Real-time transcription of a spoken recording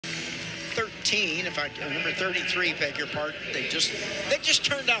13, if I remember 33, beg your pardon. They just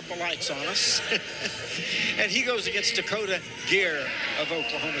turned out the lights on us. And he goes against Dakota Geer of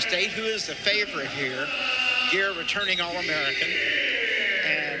Oklahoma State, who is the favorite here. Geer returning All-American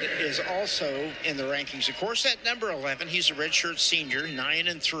and is also in the rankings. Of course, at number 11, he's a redshirt senior,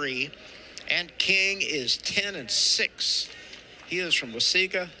 9-3. And King is 10-6. He is from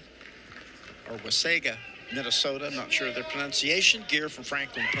Wasaga, Minnesota. I'm not sure of their pronunciation. Geer from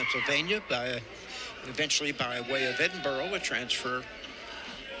Franklin, Pennsylvania, eventually by way of Edinburgh, a transfer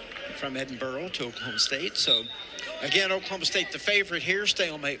from Edinburgh to Oklahoma State. So, again, Oklahoma State the favorite here.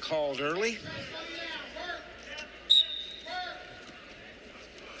 Stalemate called early.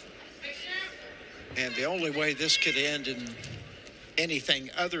 And the only way this could end in anything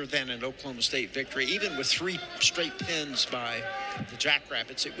other than an Oklahoma State victory, even with 3 straight pins by the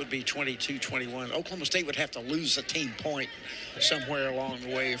Jackrabbits, it would be 22-21. Oklahoma State would have to lose a team point somewhere along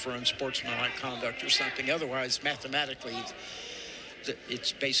the way for unsportsmanlike conduct or something. Otherwise, mathematically,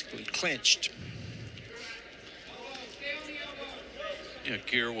 it's basically clinched. Yeah,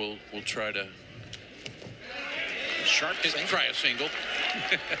 Geer will try to try a single.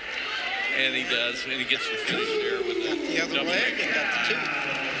 And he does, and he gets the finish there with the other leg and got the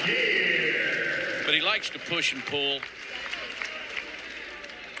 2. But he likes to push and pull.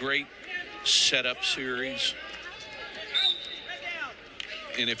 Great setup series.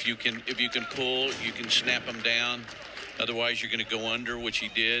 And if you can pull, you can snap him down. Otherwise, you're going to go under, which he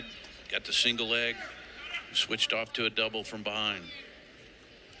did. Got the single leg, switched off to a double from behind.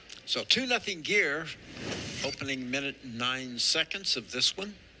 So 2-0 Geer, opening minute 9 seconds of this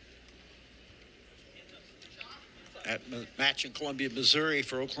one. At match in Columbia, Missouri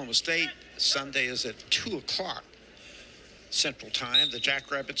for Oklahoma State. Sunday is at 2 o'clock Central Time. The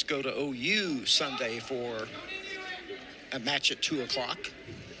Jackrabbits go to OU Sunday for a match at 2 o'clock.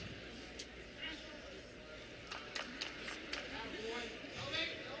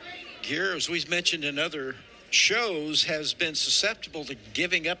 Geer, as we've mentioned in other shows, has been susceptible to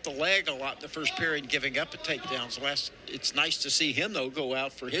giving up the leg a lot in the first period, giving up at takedowns. It's nice to see him, though, go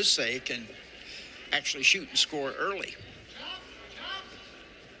out for his sake and actually shoot and score early.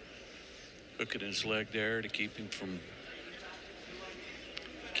 Hooking his leg there to keep him from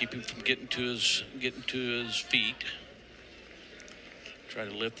getting to his feet. Try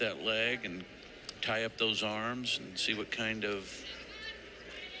to lift that leg and tie up those arms and see what kind of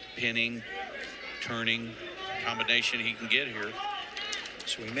pinning, turning combination he can get here.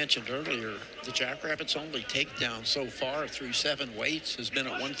 So we mentioned earlier, the Jackrabbits' only takedown so far through 7 weights has been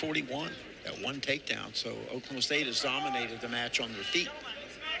at 141. That 1 takedown. So Oklahoma State has dominated the match on their feet.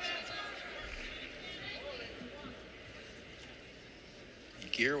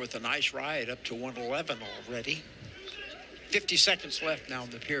 Geer with a nice ride up to 111 already. 50 seconds left now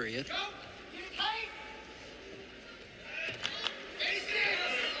in the period.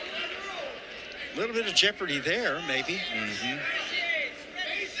 A little bit of jeopardy there, maybe.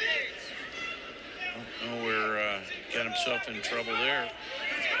 Oh, we're got himself in trouble there.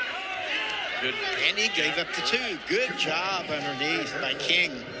 Good. And he gave up the 2. Good job underneath by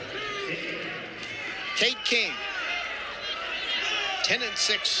King. Cade King,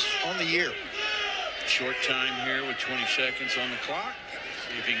 10-6 on the year. Short time here with 20 seconds on the clock.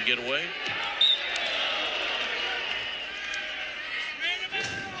 See if he can get away.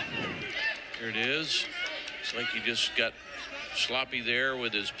 Here it is. It's like he just got sloppy there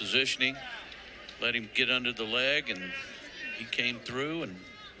with his positioning. Let him get under the leg, and he came through. And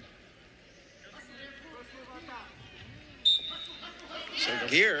so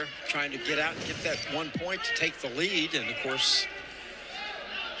Geer trying to get out and get that 1 point to take the lead. And, of course,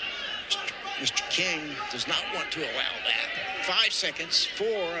 Mr. King does not want to allow that. 5 seconds, 4.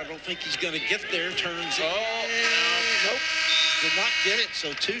 I don't think he's going to get there. Turns in. Nope. Did not get it.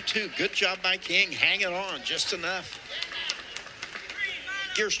 So 2-2. Good job by King. Hanging on just enough.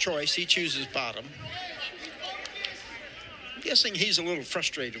 Geer's choice. He chooses bottom. I'm guessing he's a little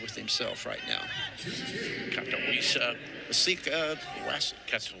frustrated with himself right now. Wasika.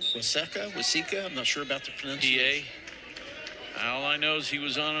 I'm not sure about the pronunciation. PA. All I know is he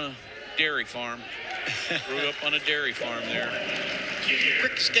was on a dairy farm. Grew up on a dairy farm there.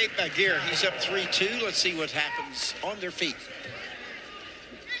 Quick escape by Geer. He's up 3-2. Let's see what happens on their feet.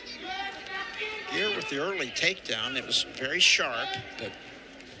 Geer with the early takedown. It was very sharp, but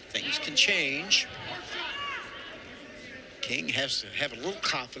things can change. King has to have a little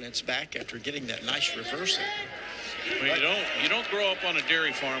confidence back after getting that nice reversal. Well, you don't grow up on a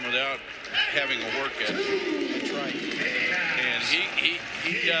dairy farm without having a work ethic. That's right. And he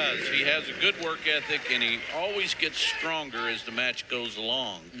does. He has a good work ethic, and he always gets stronger as the match goes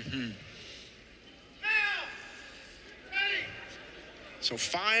along. So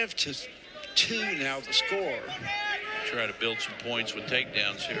 5-2 now the score. Try to build some points with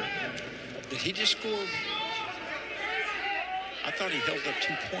takedowns here. Did he just score? I thought he held up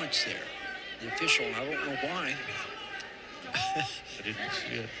 2 points there. The official, I don't know why. I didn't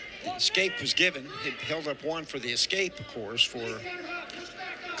see it. The escape was given. It held up 1 for the escape, of course, for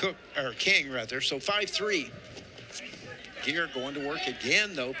King, rather. So 5-3. Geer going to work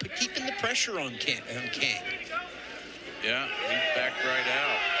again, though, but keeping the pressure on King. Yeah, he's backed right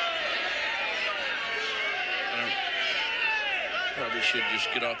out. Probably should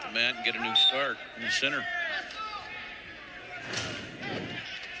just get off the mat and get a new start in the center.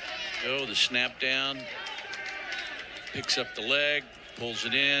 Oh, the snap down. Picks up the leg, pulls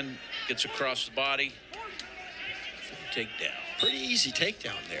it in, gets across the body. Takedown. Pretty easy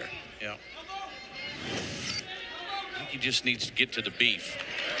takedown there. Yeah. I think he just needs to get to the beef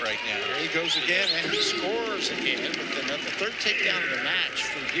right now. There he goes again, and he scores again. With the third takedown of the match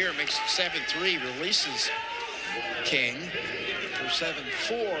for Geer, makes it 7-3, releases King for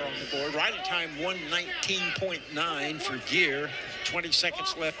 7-4 on the board. Riding time 119.9 for Geer. 20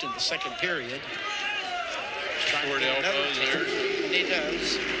 seconds left in the second period. Short elbow there. And he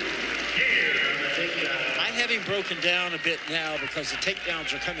does. Might have him broken down a bit now because the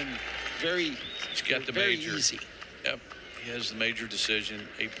takedowns are coming very, He's got the very major. easy. Yep, he has the major decision,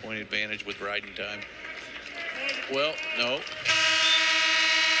 8-point advantage with riding time. Well, no.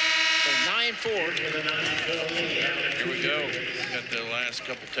 So 9-4. Here we go. Got the last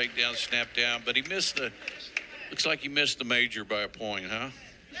couple takedowns snapped down, but he missed the, looks like he missed the major by a point, huh?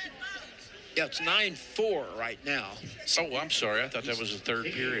 Yeah, it's 9-4 right now. Oh, I'm sorry. I thought that was the third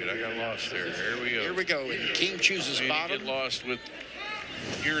period. I got lost there. Here we go. Here we go. And King chooses bottom. Get lost with,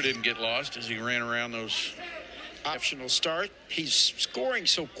 Geer didn't get lost as he ran around those. Optional start. He's scoring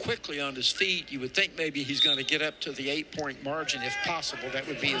so quickly on his feet, you would think maybe he's going to get up to the 8-point margin if possible. That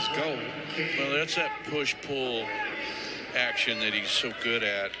would be his goal. Well, that's that push-pull action that he's so good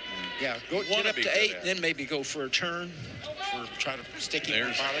at. Yeah, get up to 8, then maybe go for a turn. Try to stick him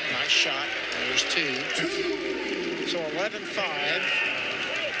at the bottom. Nice shot. There's 2. So 11-5.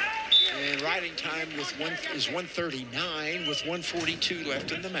 And riding time is 1:39 with 1:42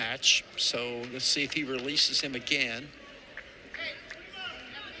 left in the match. So let's see if he releases him again.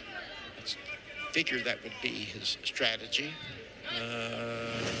 Let's figure that would be his strategy.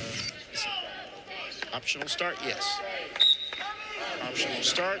 Optional start, yes. Optional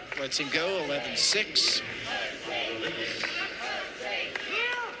start, lets him go, 11-6.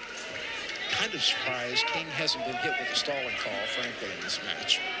 Kind of surprised King hasn't been hit with a stalling call, frankly, in this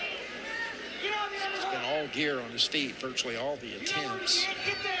match. It's been all Geer on his feet, virtually all the attempts.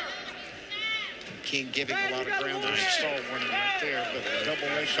 King giving a lot of ground on his stall warning right there, but a double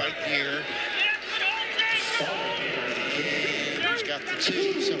leg by Geer. He's got the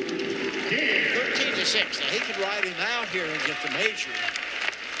 2, so 13-6. Now he could ride him out here and get the major.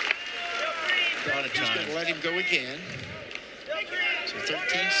 But he's going to let him go again. So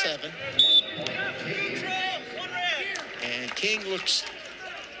 13-7. And King looks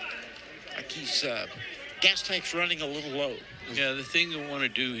like he's gas tank's running a little low. Yeah, the thing you want to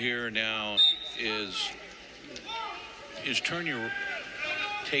do here now is turn your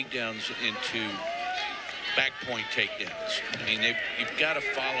takedowns into back point takedowns. I mean, you've got to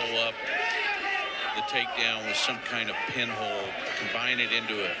follow up the takedown with some kind of pinhole, combine it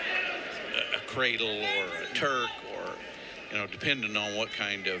into a cradle or a Turk, or, you know, depending on what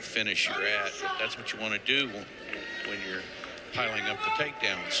kind of finish you're at. That's what you want to do when you're piling up the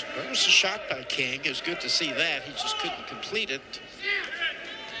takedowns. There was a shot by King. It was good to see that. He just couldn't complete it.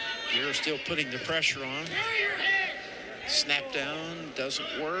 Geer still putting the pressure on. Snap down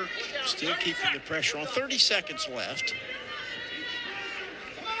doesn't work. Still keeping the pressure on. 30 seconds left.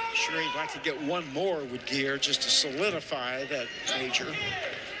 Sure, he'd like to get one more with Geer just to solidify that major.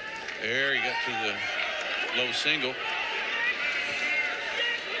 There, he got to the low single.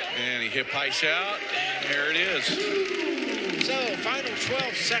 And he hip heights out. There it is. So, final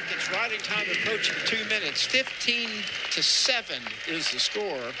 12 seconds. Riding time approaching 2 minutes. 15-7 is the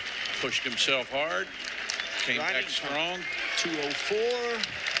score. Pushed himself hard. Came back strong. 2:04.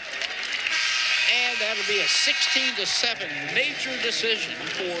 And that'll be a 16-7 major decision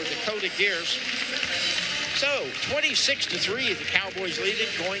for Dakota Geers. So 26-3, the Cowboys lead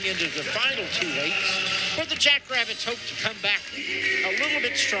it going into the final 2/8, where the Jackrabbits hope to come back a little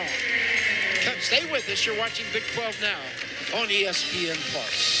bit strong. Stay with us. You're watching Big 12 now on ESPN+.